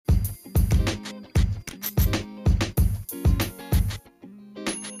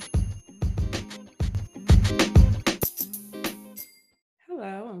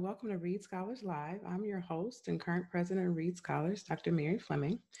welcome to Read Scholars Live. I'm your host and current president of Read Scholars, Dr. Mary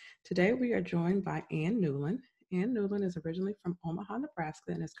Fleming. Today we are joined by Newland. Newland is originally from Omaha,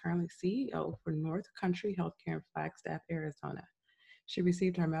 Nebraska, and is currently CEO for North Country Healthcare in Flagstaff, Arizona. She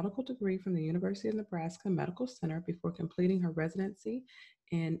received her medical degree from the University of Nebraska Medical Center before completing her residency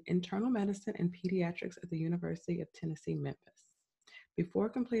in internal medicine and pediatrics at the University of Tennessee, Memphis. Before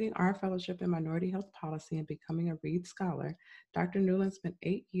completing our fellowship in minority health policy and becoming a Reed Scholar, Dr. Newland spent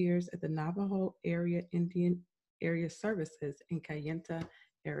 8 years at the Navajo Area Indian Area Services in Kayenta,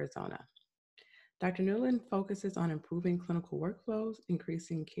 Arizona. Dr. Newland focuses on improving clinical workflows,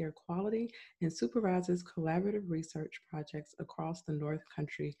 increasing care quality, and supervises collaborative research projects across the North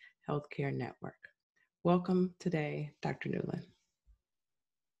Country Healthcare Network. Welcome today, Dr. Newland.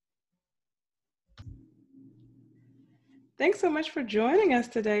 Thanks so much for joining us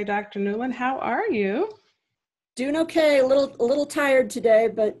today, Dr. Newland. How are you? Doing okay. A little tired today,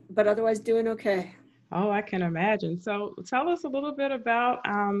 but otherwise doing okay. Oh, I can imagine. So tell us a little bit about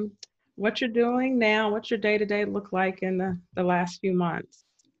what you're doing now. What's your day-to-day look like in the last few months?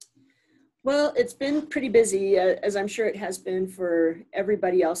 Well, it's been pretty busy, as I'm sure it has been for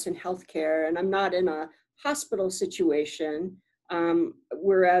everybody else in healthcare. And I'm not in a hospital situation.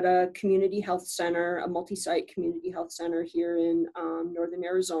 We're at a community health center, a multi-site community health center here in northern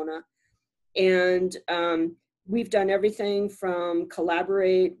Arizona. And we've done everything from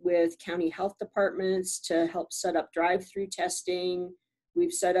collaborate with county health departments to help set up drive-through testing.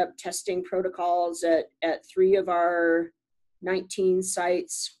 We've set up testing protocols at 3 of our 19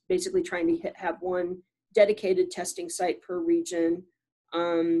 sites, basically trying to have one dedicated testing site per region.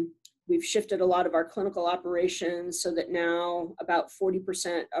 We've shifted a lot of our clinical operations so that now about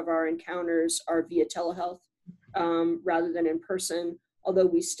 40% of our encounters are via telehealth rather than in person, although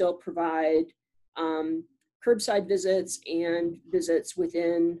we still provide curbside visits and visits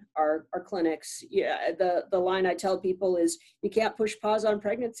within our clinics. Yeah, the line I tell people is, you can't push pause on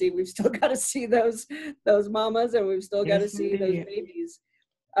pregnancy. We've still got to see those mamas, and we've still got to see those babies.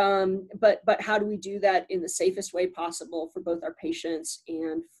 But how do we do that in the safest way possible for both our patients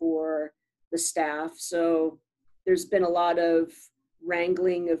and for the staff? So there's been a lot of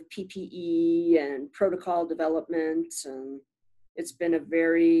wrangling of PPE and protocol development, and it's been a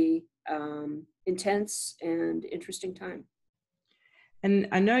very intense and interesting time. And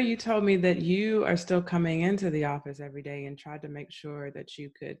I know you told me that you are still coming into the office every day and tried to make sure that you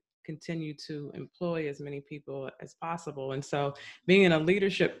could continue to employ as many people as possible. And so being in a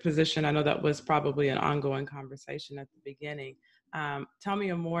leadership position, I know that was probably an ongoing conversation at the beginning. Tell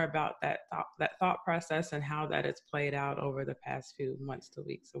me more about that thought process and how that has played out over the past few months to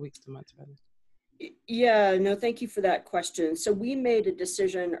weeks, or weeks to months rather. Yeah, no, thank you for that question. So we made a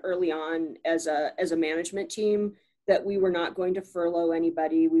decision early on as a management team that we were not going to furlough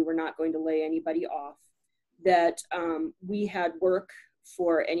anybody. We were not going to lay anybody off, that we had work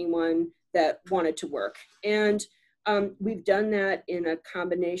for anyone that wanted to work. And we've done that in a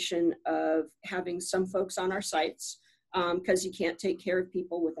combination of having some folks on our sites, because you can't take care of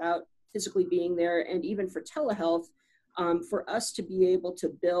people without physically being there. And even for telehealth, for us to be able to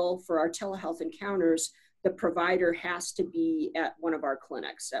bill for our telehealth encounters, the provider has to be at one of our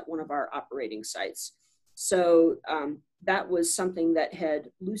clinics, at one of our operating sites. So that was something that had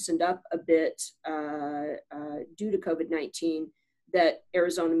loosened up a bit due to COVID-19, that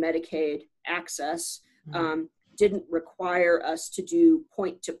Arizona Medicaid access didn't require us to do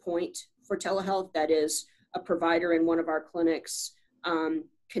point-to-point for telehealth. That is, a provider in one of our clinics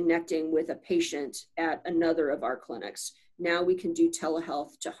connecting with a patient at another of our clinics. Now we can do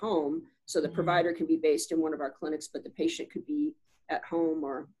telehealth to home, so the provider can be based in one of our clinics, but the patient could be at home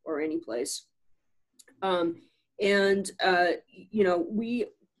or any place. You know, we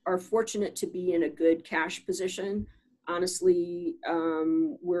are fortunate to be in a good cash position. Honestly,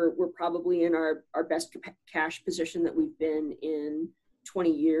 we're probably in our best cash position that we've been in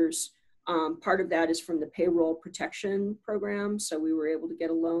 20 years. Part of that is from the payroll protection program, so we were able to get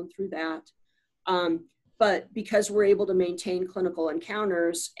a loan through that. But because we're able to maintain clinical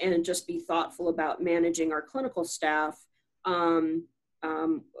encounters and just be thoughtful about managing our clinical staff, I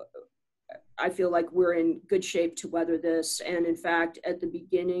feel like we're in good shape to weather this. And in fact, at the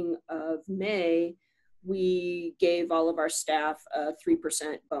beginning of May, we gave all of our staff a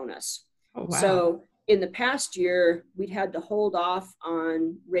 3% bonus. Oh, wow. So in the past year, we'd had to hold off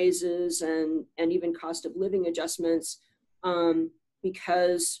on raises and even cost of living adjustments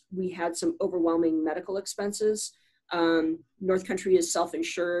because we had some overwhelming medical expenses. North Country is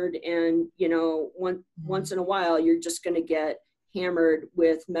self-insured, and you know, once in a while, you're just going to get hammered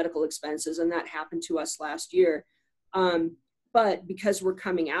with medical expenses, and that happened to us last year. But because we're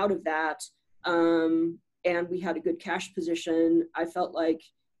coming out of that, and we had a good cash position, I felt like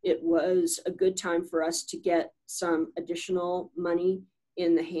it was a good time for us to get some additional money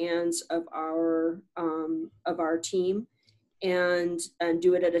in the hands of our team, and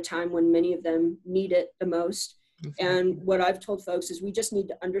do it at a time when many of them need it the most. Exactly. And what I've told folks is we just need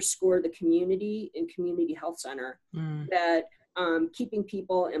to underscore the community and community health center, that keeping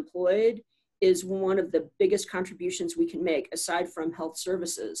people employed is one of the biggest contributions we can make, aside from health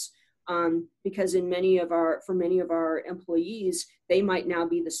services. Because for many of our employees, they might now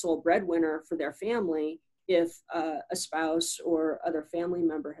be the sole breadwinner for their family if a spouse or other family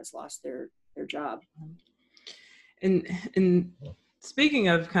member has lost their job. And speaking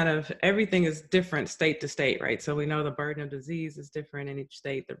of kind of, everything is different state to state, right? So we know the burden of disease is different in each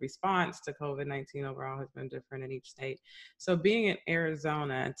state. The response to COVID-19 overall has been different in each state. So being in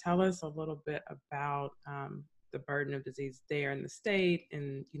Arizona, tell us a little bit about the burden of disease there in the state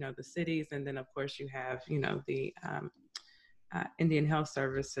and, the cities. And then of course you have, the Indian Health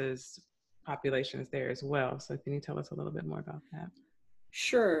Services populations there as well. So can you tell us a little bit more about that?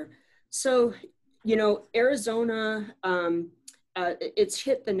 Sure. So, Arizona, it's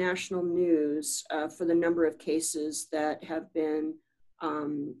hit the national news for the number of cases that have been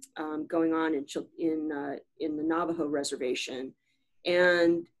going on in the Navajo reservation.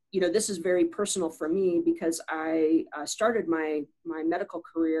 And, this is very personal for me because I started my medical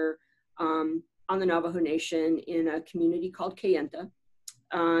career on the Navajo Nation in a community called Kayenta.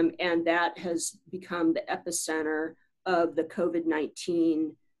 And that has become the epicenter of the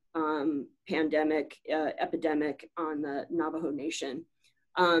COVID-19 epidemic on the Navajo Nation.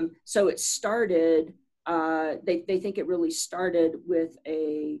 So it started, they think it really started with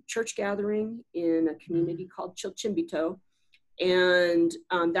a church gathering in a community called Chilchimbito. And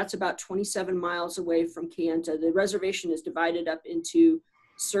that's about 27 miles away from Kayenta. The reservation is divided up into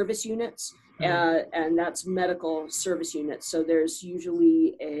service units, and that's medical service units. So there's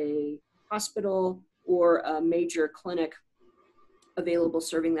usually a hospital or a major clinic available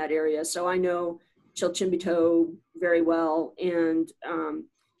serving that area. So I know Chilchimbito very well. And,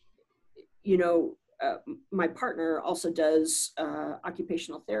 my partner also does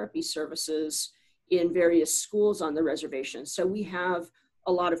occupational therapy services in various schools on the reservation. So we have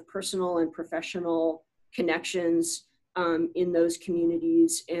a lot of personal and professional connections in those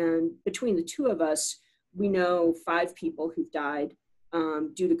communities. And between the two of us, we know 5 people who've died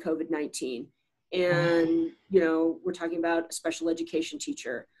due to COVID-19. And, we're talking about a special education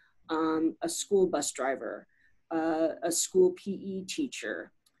teacher, a school bus driver, a school PE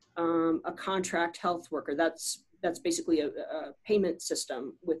teacher, a contract health worker. That's basically a payment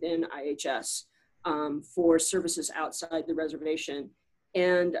system within IHS for services outside the reservation.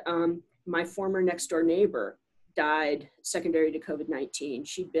 And my former next door neighbor died secondary to COVID-19.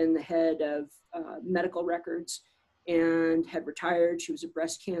 She'd been the head of medical records and had retired. She was a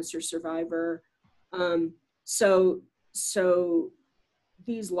breast cancer survivor. So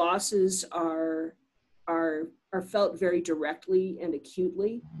these losses are felt very directly and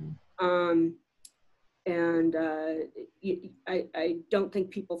acutely. I don't think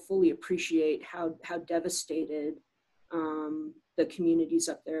people fully appreciate how devastated the communities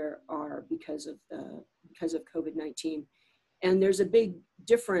up there are because of COVID-19. And there's a big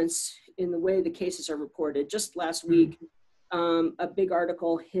difference in the way the cases are reported. Just last week, a big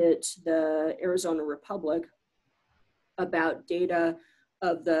article hit the Arizona Republic about data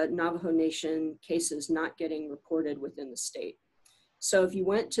of the Navajo Nation cases not getting reported within the state. So if you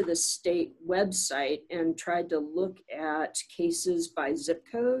went to the state website and tried to look at cases by zip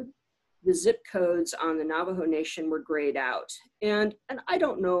code, the zip codes on the Navajo Nation were grayed out. And I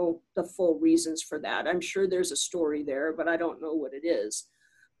don't know the full reasons for that. I'm sure there's a story there, but I don't know what it is.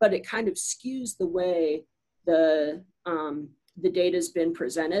 But it kind of skews the way the data's been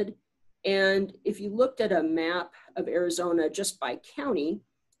presented. And if you looked at a map of Arizona just by county,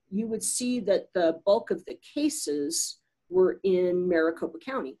 you would see that the bulk of the cases were in Maricopa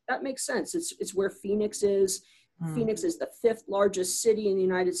County. That makes sense. It's where Phoenix is. Phoenix is the 5th largest city in the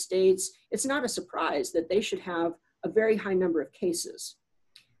United States. It's not a surprise that they should have a very high number of cases.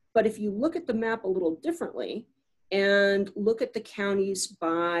 But if you look at the map a little differently and look at the counties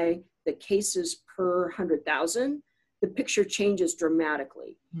by the cases per 100,000, the picture changes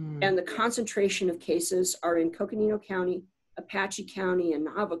dramatically. And the concentration of cases are in Coconino County, Apache County, and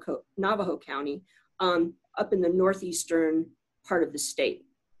Navajo County, up in the northeastern part of the state.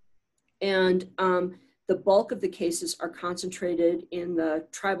 And the bulk of the cases are concentrated in the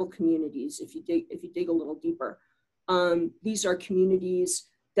tribal communities. If you dig a little deeper, these are communities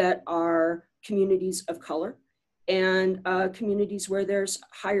that are communities of color, and communities where there's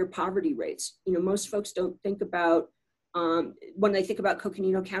higher poverty rates. You know, most folks don't think about, when they think about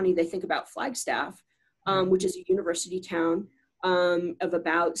Coconino County, they think about Flagstaff, which is a university town of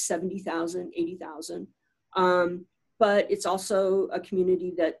about 70,000, 80,000. But it's also a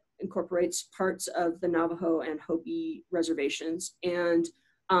community that incorporates parts of the Navajo and Hopi reservations. And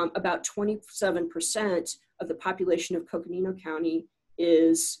about 27% of the population of Coconino County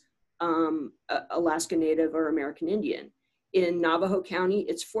is Alaska Native or American Indian. In Navajo County,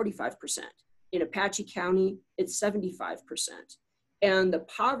 it's 45%. In Apache County, it's 75%. And the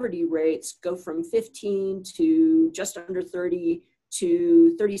poverty rates go from 15 to just under 30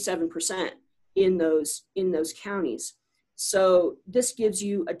 to 37% in those counties. So this gives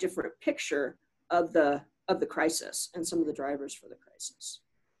you a different picture of the crisis and some of the drivers for the crisis.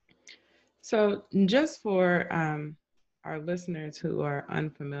 So just for our listeners who are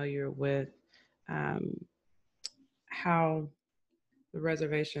unfamiliar with how the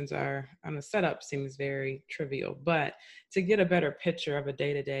reservations are on the setup seems very trivial, but to get a better picture of a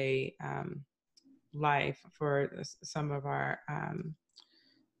day-to-day life for some of our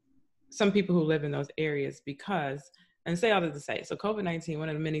some people who live in those areas, because, and say all that to say, so COVID-19, one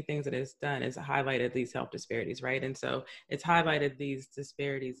of the many things that it's done is highlighted these health disparities, right? And so it's highlighted these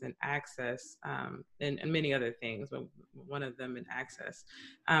disparities in access and many other things, but one of them in access.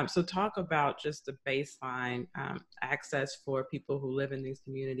 So talk about just the baseline access for people who live in these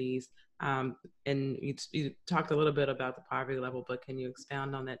communities. And you talked a little bit about the poverty level, but can you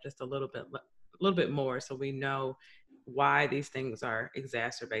expound on that just a little bit more so we know why these things are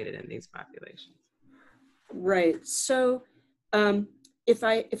exacerbated in these populations? Right. So if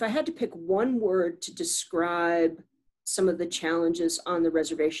I had to pick one word to describe some of the challenges on the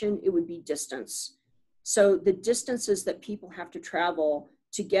reservation, it would be distance. So the distances that people have to travel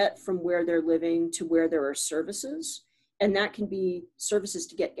to get from where they're living to where there are services, and that can be services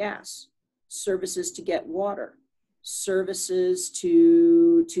to get gas, services to get water, services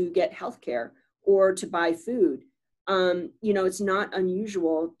to get healthcare, or to buy food. You know, it's not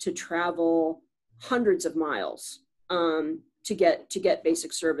unusual to travel hundreds of miles to get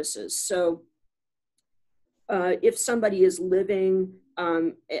basic services. So if somebody is living,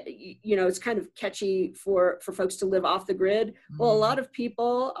 you know, it's kind of catchy for folks to live off the grid. Well, a lot of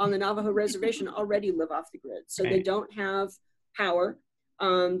people on the Navajo reservation already live off the grid, so they don't have power.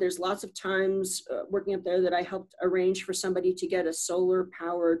 There's lots of times working up there that I helped arrange for somebody to get a solar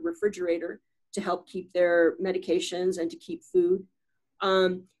powered refrigerator to help keep their medications and to keep food.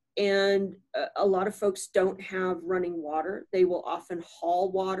 And a lot of folks don't have running water. They will often haul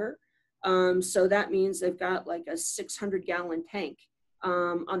water. So that means they've got like a 600-gallon tank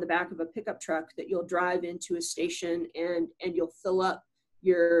on the back of a pickup truck that you'll drive into a station and you'll fill up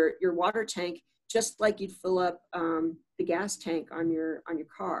your water tank just like you'd fill up the gas tank on your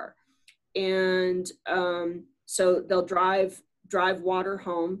car. And so they'll drive water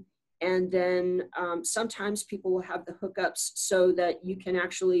home. And then sometimes people will have the hookups so that you can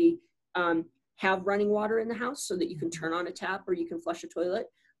actually have running water in the house so that you can turn on a tap or you can flush a toilet,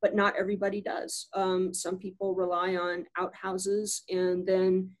 but not everybody does. Some people rely on outhouses and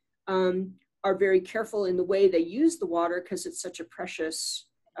then are very careful in the way they use the water because it's such a precious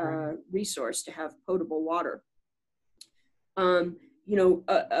resource to have potable water. You know,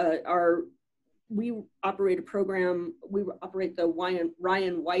 we operate a program, we operate the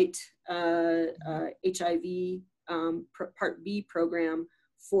Ryan White HIV Part B program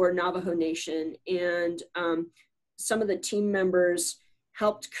for Navajo Nation. And some of the team members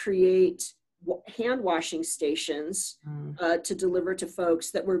helped create hand washing stations to deliver to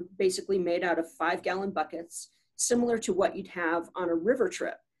folks that were basically made out of 5-gallon buckets, similar to what you'd have on a river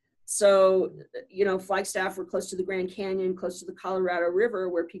trip. So, you know, Flagstaff, we're close to the Grand Canyon, close to the Colorado River,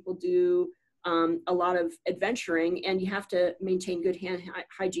 where people do a lot of adventuring, and you have to maintain good hand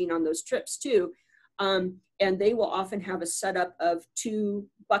hygiene on those trips too. And they will often have a setup of 2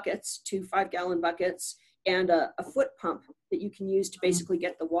 5-gallon buckets, and a foot pump that you can use to basically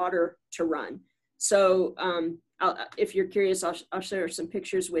get the water to run. So if you're curious, I'll share some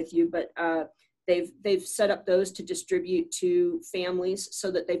pictures with you, but they've set up those to distribute to families so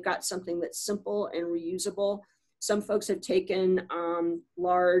that they've got something that's simple and reusable. Some folks have taken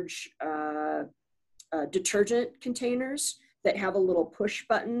large detergent containers that have a little push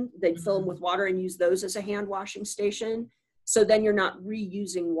button. They'd fill them with water and use those as a hand washing station. So then you're not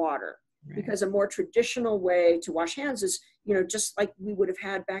reusing water. Right. Because a more traditional way to wash hands is, you know, just like we would have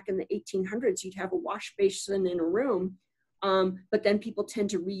had back in the 1800s, you'd have a wash basin in a room, but then people tend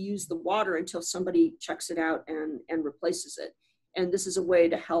to reuse the water until somebody checks it out and replaces it. And this is a way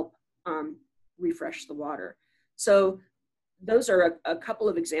to help refresh the water. So those are a couple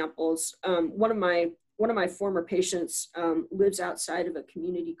of examples. One of my former patients lives outside of a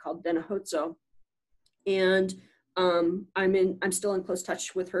community called Denahozo, and I'm still in close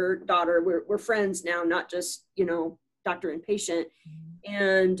touch with her daughter. We're friends now, not just doctor and patient.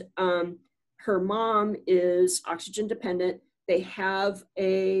 And her mom is oxygen dependent. They have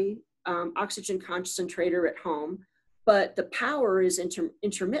a oxygen concentrator at home, but the power is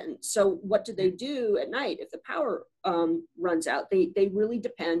intermittent. So what do they do at night if the power runs out? They really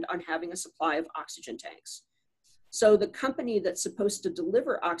depend on having a supply of oxygen tanks. So the company that's supposed to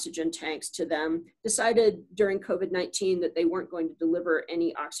deliver oxygen tanks to them decided during COVID-19 that they weren't going to deliver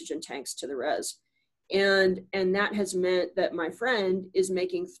any oxygen tanks to the res. And that has meant that my friend is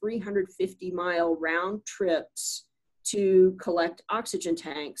making 350-mile round trips to collect oxygen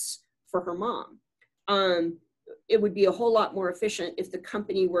tanks for her mom. It would be a whole lot more efficient if the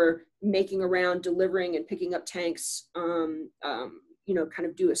company were making around delivering and picking up tanks, kind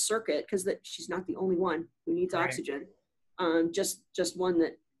of do a circuit, because she's not the only one who needs oxygen. Just one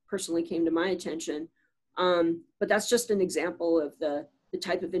that personally came to my attention. But that's just an example of the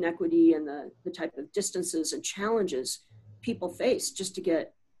type of inequity and the type of distances and challenges people face just to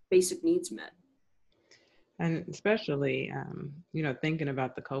get basic needs met. And especially, thinking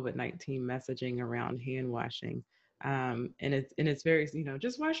about the COVID-19 messaging around hand washing. And it's very,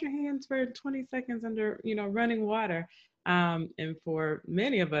 just wash your hands for 20 seconds under, running water. And for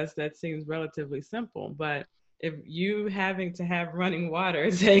many of us, that seems relatively simple. But if you having to have running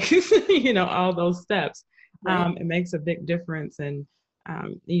water takes, all those steps, right. It makes a big difference, and,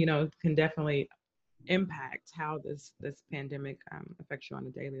 can definitely impact how this pandemic affects you on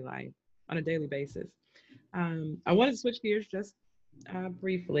a daily basis. I wanted to switch gears just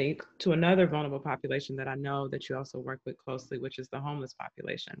briefly to another vulnerable population that I know that you also work with closely, which is the homeless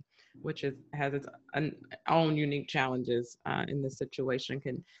population, which has its own unique challenges in this situation.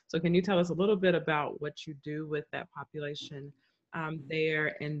 Can you tell us a little bit about what you do with that population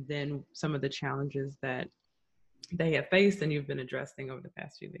there, and then some of the challenges that they have faced and you've been addressing over the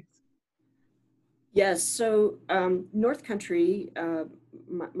past few weeks? Yes, so North Country,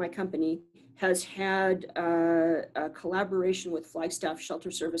 my company, has had a collaboration with Flagstaff Shelter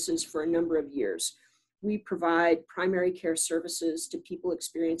Services for a number of years. We provide primary care services to people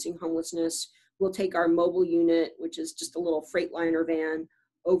experiencing homelessness. We'll take our mobile unit, which is just a little Freightliner van,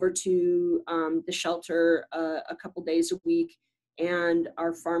 over to the shelter a couple days a week, and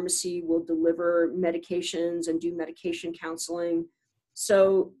our pharmacy will deliver medications and do medication counseling.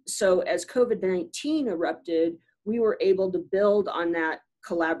 So as COVID-19 erupted, we were able to build on that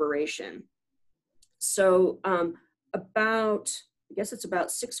collaboration. So about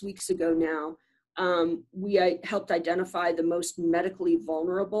 6 weeks ago now, we helped identify the most medically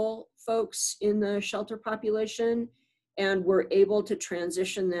vulnerable folks in the shelter population, and were able to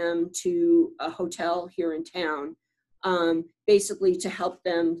transition them to a hotel here in town, basically to help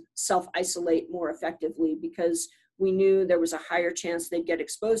them self-isolate more effectively, because we knew there was a higher chance they'd get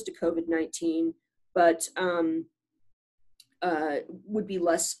exposed to COVID-19, but would be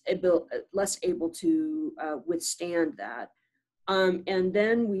less able to withstand that. And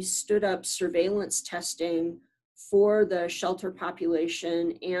then we stood up surveillance testing for the shelter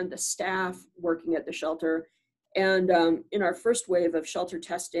population and the staff working at the shelter. And in our first wave of shelter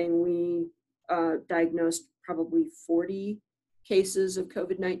testing, we diagnosed probably 40 cases of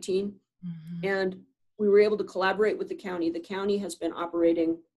COVID-19. Mm-hmm. And we were able to collaborate with the county. The county has been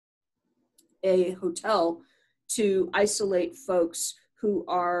operating a hotel to isolate folks who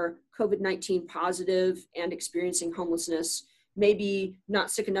are COVID-19 positive and experiencing homelessness, maybe not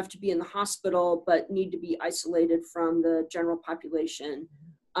sick enough to be in the hospital, but need to be isolated from the general population.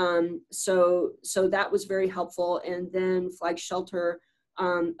 So that was very helpful. And then Flag Shelter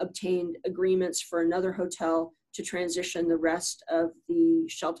obtained agreements for another hotel to transition the rest of the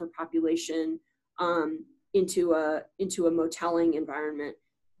shelter population into a moteling environment.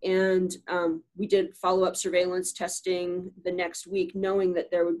 And we did follow-up surveillance testing the next week, knowing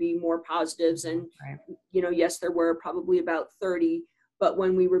that there would be more positives. And, right. Yes, there were probably about 30, but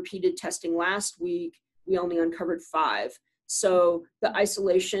when we repeated testing last week, we only uncovered 5. So the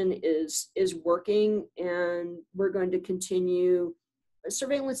isolation is working, and we're going to continue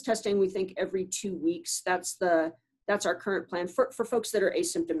surveillance testing, we think, every 2 weeks. That's our current plan for folks that are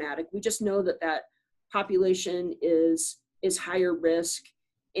asymptomatic. We just know that population is higher risk.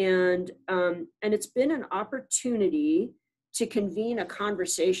 And it's been an opportunity to convene a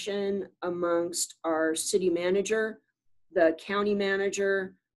conversation amongst our city manager, the county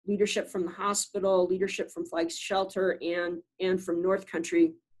manager, leadership from the hospital, leadership from Flag Shelter, and from North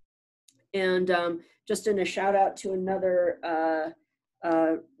Country, And just in a shout out to another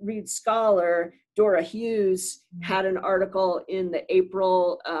Reed scholar, Dora Hughes, had an article in the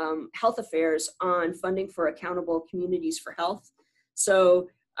April Health Affairs on funding for accountable communities for health. So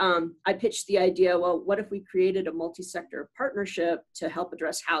I pitched the idea, well, what if we created a multi-sector partnership to help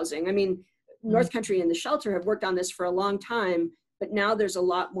address housing? I mean, North Country and the shelter have worked on this for a long time, but now there's a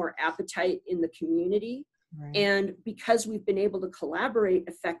lot more appetite in the community. Right. And because we've been able to collaborate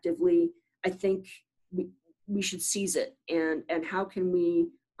effectively, I think we should seize it. And how can we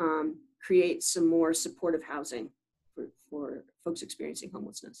create some more supportive housing for folks experiencing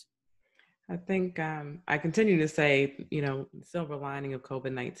homelessness? I think I continue to say, the silver lining of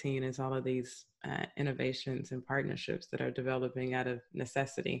COVID-19 is all of these innovations and partnerships that are developing out of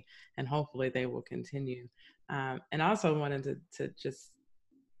necessity, and hopefully they will continue. And I also wanted to just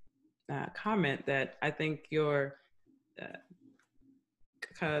comment that I think your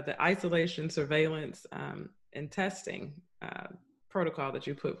the isolation, surveillance, and testing protocol that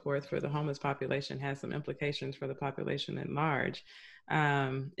you put forth for the homeless population has some implications for the population at large.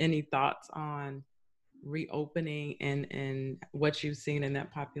 Any thoughts on reopening and what you've seen in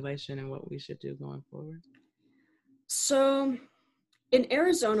that population and what we should do going forward? So in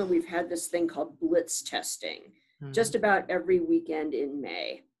Arizona, we've had this thing called blitz testing just about every weekend in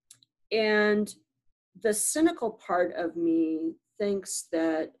May. And the cynical part of me thinks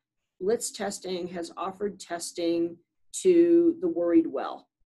that blitz testing has offered testing to the worried well.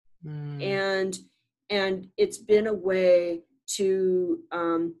 And it's been a way to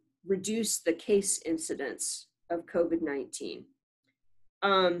reduce the case incidence of COVID-19.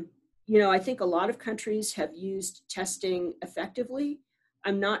 I think a lot of countries have used testing effectively.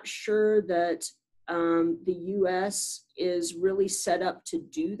 I'm not sure that the US is really set up to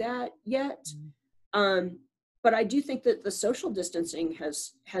do that yet. But I do think that the social distancing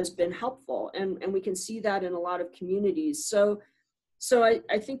has been helpful, and we can see that in a lot of communities. So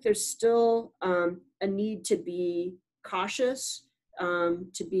I think there's still a need to be cautious,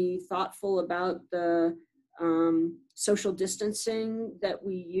 to be thoughtful about the social distancing that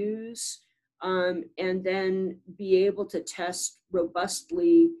we use, and then be able to test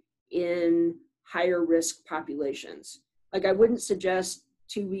robustly in higher risk populations. Like, I wouldn't suggest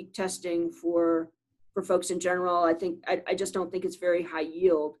 2-week testing for folks in general. I just don't think it's very high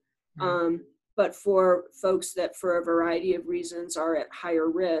yield. But for folks that for a variety of reasons are at higher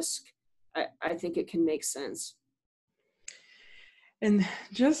risk, I think it can make sense. And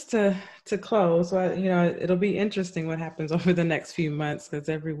just to close, it'll be interesting what happens over the next few months, because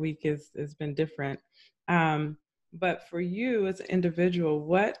every week has been different. But for you as an individual,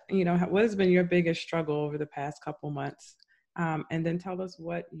 what has been your biggest struggle over the past couple months? And then tell us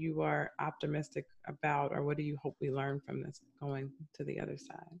what you are optimistic about, or what do you hope we learn from this going to the other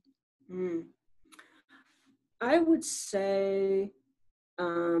side? I would say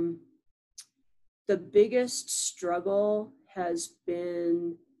the biggest struggle has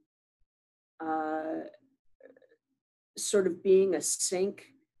been sort of being a sink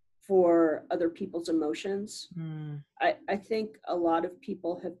for other people's emotions. I think a lot of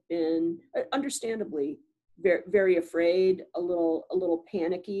people have been, understandably, very, very afraid, a little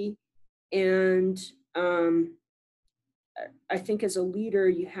panicky. And I think as a leader,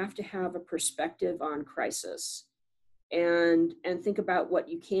 you have to have a perspective on crisis and think about what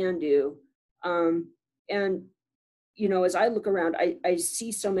you can do. And as I look around, I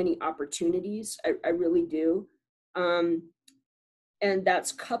see so many opportunities. I really do. And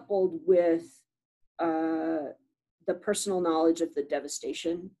that's coupled with the personal knowledge of the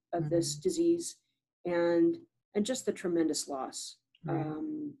devastation of this disease and just the tremendous loss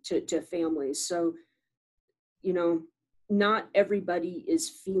to families. So, not everybody is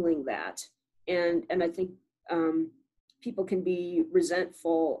feeling that. And I think people can be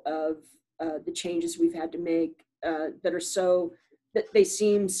resentful of the changes we've had to make that they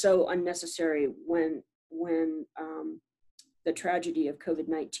seem so unnecessary when the tragedy of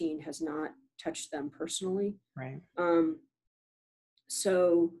COVID-19 has not touched them personally. Right.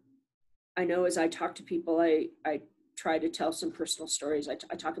 So I know as I talk to people, I try to tell some personal stories. I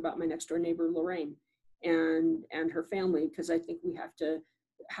talk about my next door neighbor, Lorraine, and her family, because I think we have to,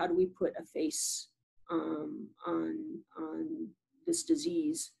 how do we put a face on this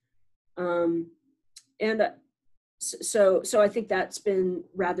disease? So I think that's been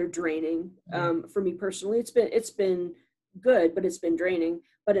rather draining for me personally. It's been good, but it's been draining.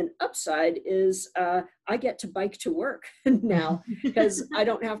 But an upside is I get to bike to work now, because I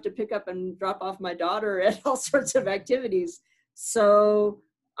don't have to pick up and drop off my daughter at all sorts of activities. So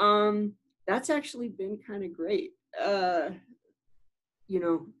that's actually been kind of great.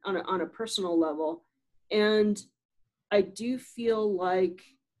 on a personal level. And I do feel like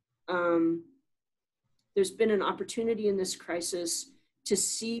there's been an opportunity in this crisis to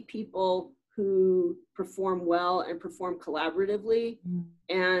see people who perform well and perform collaboratively,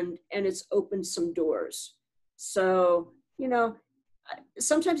 and it's opened some doors. So,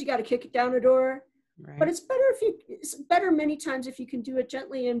 sometimes you got to kick it down a door, Right. but it's better many times if you can do it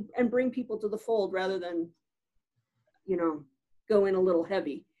gently and bring people to the fold rather than, go in a little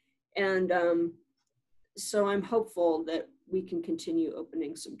heavy. And so I'm hopeful that we can continue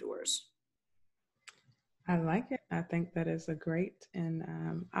opening some doors. I like it. I think that is a great and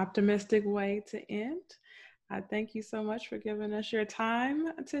optimistic way to end. I thank you so much for giving us your time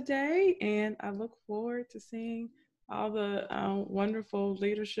today, and I look forward to seeing all the wonderful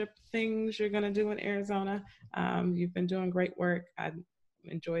leadership things you're going to do in Arizona. You've been doing great work. I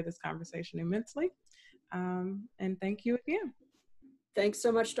enjoyed this conversation immensely, and thank you again. Thanks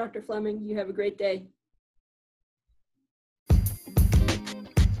so much, Dr. Fleming. You have a great day.